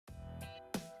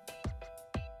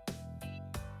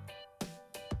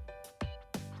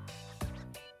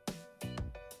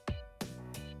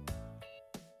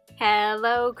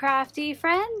Hello crafty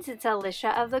friends, it's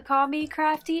Alicia of the Call Me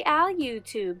Crafty Al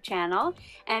YouTube channel,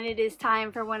 and it is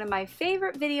time for one of my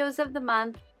favorite videos of the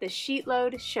month, the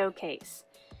SheetLoad Showcase.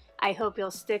 I hope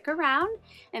you'll stick around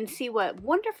and see what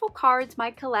wonderful cards my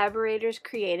collaborators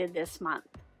created this month.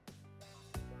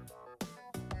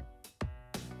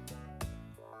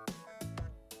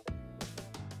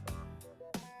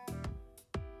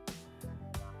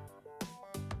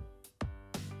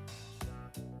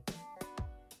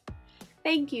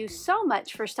 Thank you so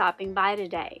much for stopping by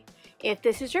today. If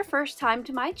this is your first time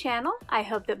to my channel, I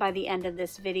hope that by the end of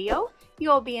this video,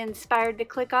 you'll be inspired to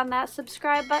click on that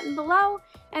subscribe button below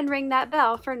and ring that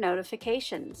bell for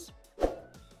notifications.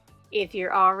 If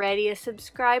you're already a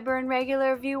subscriber and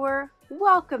regular viewer,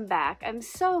 welcome back. I'm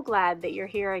so glad that you're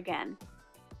here again.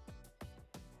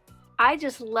 I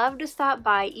just love to stop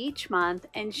by each month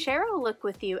and share a look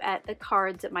with you at the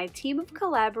cards that my team of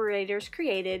collaborators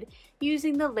created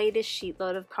using the latest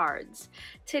SheetLoad of Cards.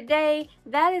 Today,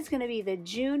 that is going to be the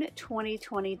June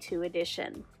 2022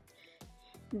 edition.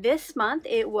 This month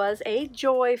it was a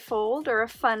joy fold or a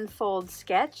fun fold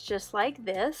sketch just like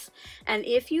this, and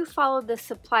if you followed the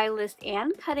supply list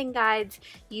and cutting guides,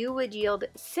 you would yield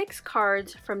 6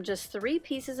 cards from just 3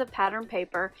 pieces of pattern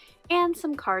paper and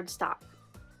some cardstock.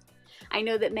 I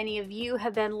know that many of you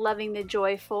have been loving the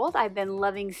joy fold. I've been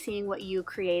loving seeing what you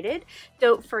created.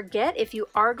 Don't forget, if you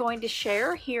are going to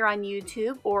share here on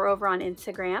YouTube or over on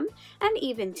Instagram and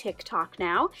even TikTok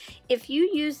now, if you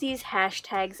use these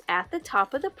hashtags at the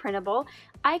top of the printable,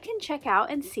 I can check out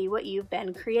and see what you've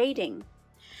been creating.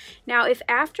 Now, if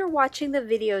after watching the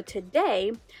video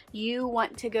today, you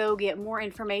want to go get more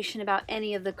information about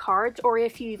any of the cards, or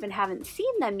if you even haven't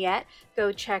seen them yet,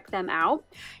 go check them out.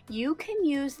 You can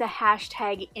use the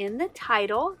hashtag in the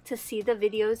title to see the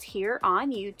videos here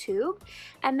on YouTube.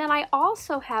 And then I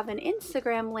also have an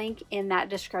Instagram link in that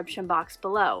description box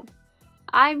below.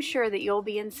 I'm sure that you'll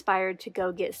be inspired to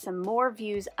go get some more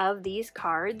views of these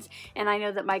cards, and I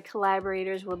know that my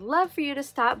collaborators would love for you to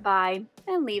stop by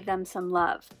and leave them some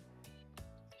love.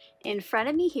 In front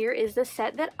of me here is the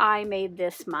set that I made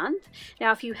this month.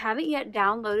 Now, if you haven't yet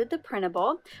downloaded the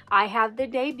printable, I have the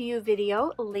debut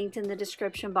video linked in the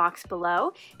description box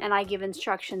below, and I give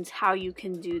instructions how you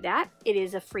can do that. It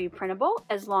is a free printable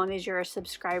as long as you're a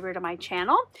subscriber to my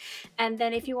channel. And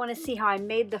then if you want to see how I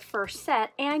made the first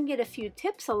set and get a few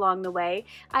tips along the way,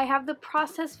 I have the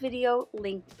process video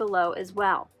linked below as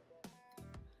well.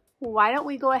 Why don't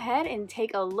we go ahead and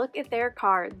take a look at their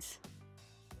cards?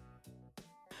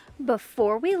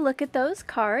 Before we look at those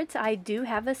cards, I do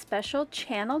have a special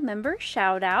channel member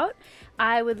shout out.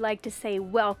 I would like to say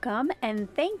welcome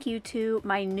and thank you to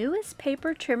my newest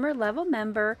paper trimmer level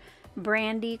member,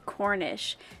 Brandy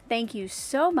Cornish. Thank you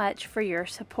so much for your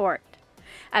support.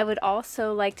 I would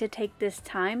also like to take this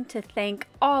time to thank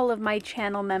all of my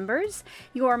channel members.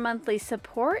 Your monthly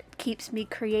support keeps me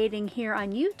creating here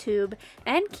on YouTube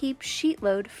and keeps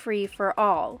SheetLoad free for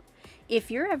all. If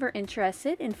you're ever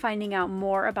interested in finding out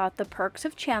more about the perks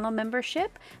of channel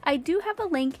membership, I do have a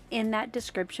link in that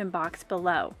description box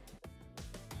below.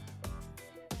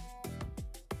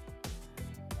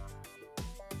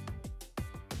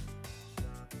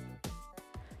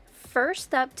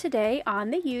 First up today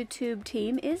on the YouTube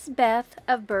team is Beth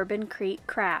of Bourbon Creek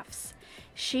Crafts.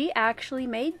 She actually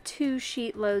made 2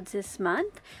 sheet loads this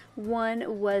month.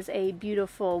 One was a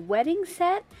beautiful wedding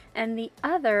set and the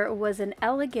other was an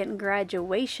elegant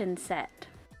graduation set.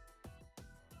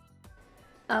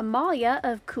 Amalia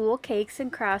of Cool Cakes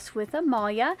and Crafts with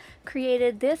Amalia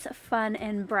created this fun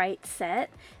and bright set.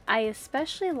 I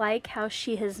especially like how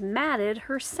she has matted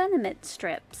her sentiment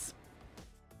strips.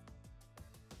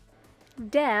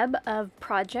 Deb of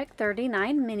Project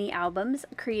 39 mini albums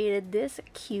created this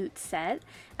cute set.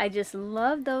 I just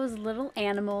love those little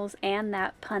animals and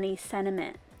that punny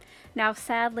sentiment. Now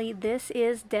sadly, this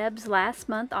is Deb's last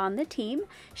month on the team.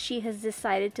 She has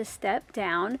decided to step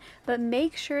down, but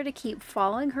make sure to keep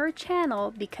following her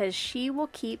channel because she will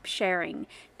keep sharing.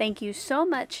 Thank you so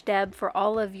much, Deb, for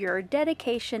all of your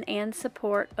dedication and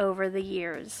support over the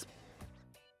years.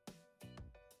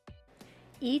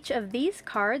 Each of these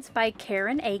cards by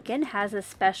Karen Aiken has a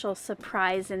special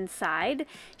surprise inside.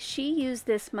 She used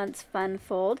this month's fun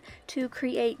fold to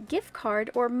create gift card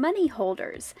or money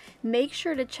holders. Make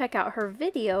sure to check out her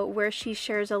video where she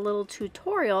shares a little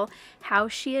tutorial how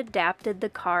she adapted the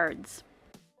cards.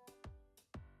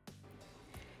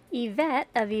 Yvette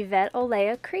of Yvette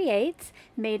Olea Creates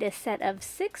made a set of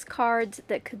 6 cards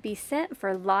that could be sent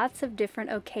for lots of different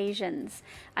occasions.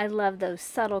 I love those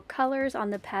subtle colors on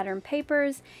the pattern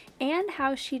papers and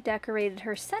how she decorated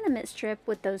her sentiment strip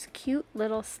with those cute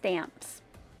little stamps.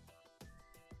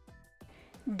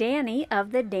 Danny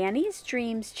of the Danny's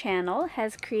Dreams channel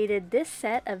has created this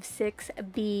set of 6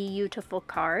 beautiful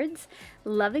cards.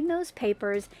 Loving those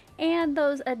papers and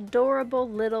those adorable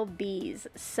little bees.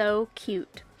 So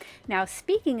cute. Now,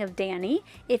 speaking of Danny,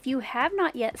 if you have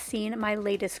not yet seen my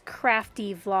latest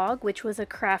crafty vlog, which was a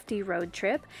crafty road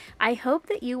trip, I hope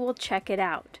that you will check it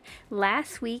out.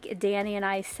 Last week, Danny and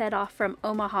I set off from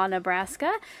Omaha,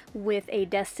 Nebraska with a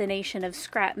destination of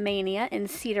Scrap Mania in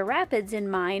Cedar Rapids in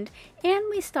mind, and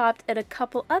we stopped at a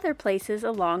couple other places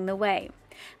along the way.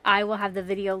 I will have the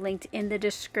video linked in the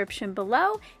description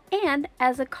below and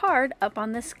as a card up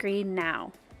on the screen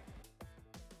now.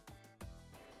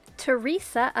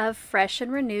 Teresa of Fresh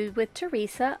and Renewed with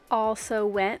Teresa also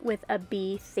went with a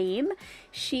bee theme.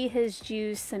 She has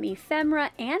used some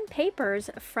ephemera and papers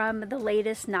from the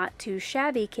latest Not Too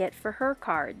Shabby kit for her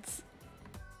cards.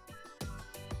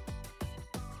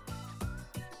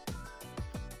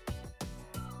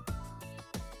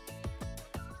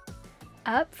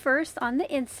 Up first on the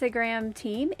Instagram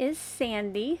team is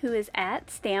Sandy, who is at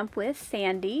Stamp with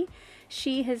Sandy.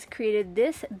 She has created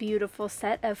this beautiful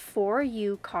set of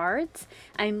 4U cards.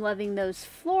 I'm loving those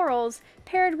florals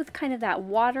paired with kind of that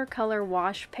watercolor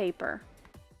wash paper.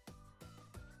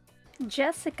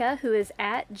 Jessica, who is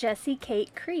at Jessie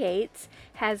Kate Creates,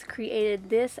 has created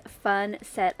this fun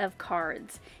set of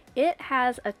cards. It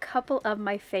has a couple of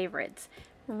my favorites.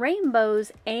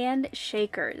 Rainbows and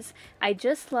shakers. I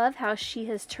just love how she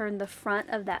has turned the front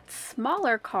of that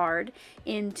smaller card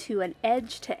into an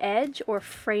edge-to-edge or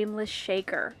frameless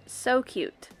shaker. So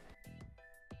cute.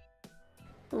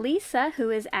 Lisa, who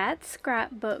is at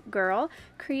Scrapbook Girl,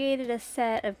 created a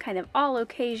set of kind of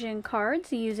all-occasion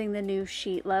cards using the new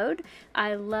SheetLoad.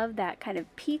 I love that kind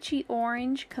of peachy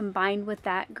orange combined with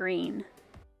that green.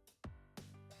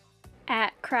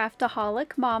 At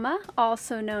Craftaholic Mama,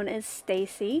 also known as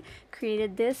Stacy,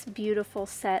 created this beautiful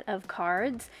set of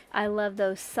cards. I love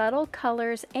those subtle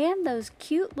colors and those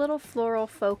cute little floral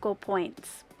focal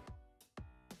points.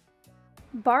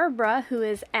 Barbara, who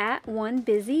is at One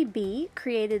Busy Bee,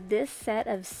 created this set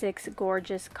of 6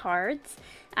 gorgeous cards.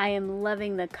 I am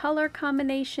loving the color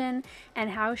combination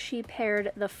and how she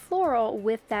paired the floral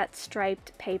with that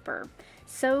striped paper.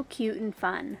 So cute and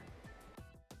fun.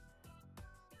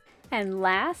 And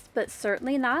last but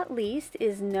certainly not least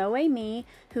is Noemi,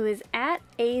 who is at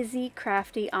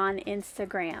AZCrafty on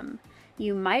Instagram.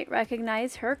 You might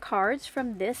recognize her cards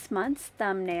from this month's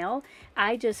thumbnail.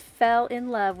 I just fell in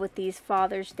love with these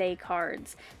Father's Day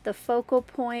cards. The focal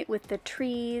point with the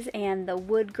trees and the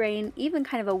wood grain, even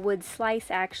kind of a wood slice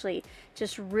actually,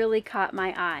 just really caught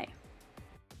my eye.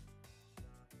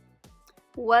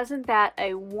 Wasn't that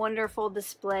a wonderful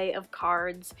display of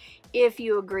cards? If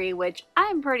you agree, which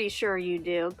I'm pretty sure you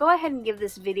do, go ahead and give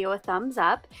this video a thumbs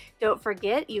up. Don't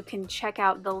forget, you can check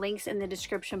out the links in the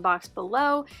description box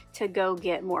below to go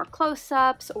get more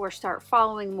close-ups or start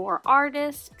following more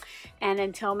artists. And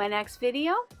until my next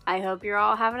video, I hope you're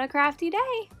all having a crafty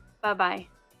day. Bye-bye.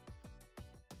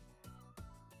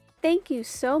 Thank you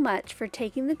so much for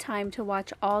taking the time to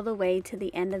watch all the way to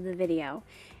the end of the video.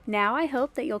 Now I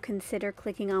hope that you'll consider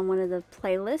clicking on one of the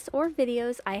playlists or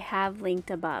videos I have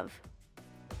linked above.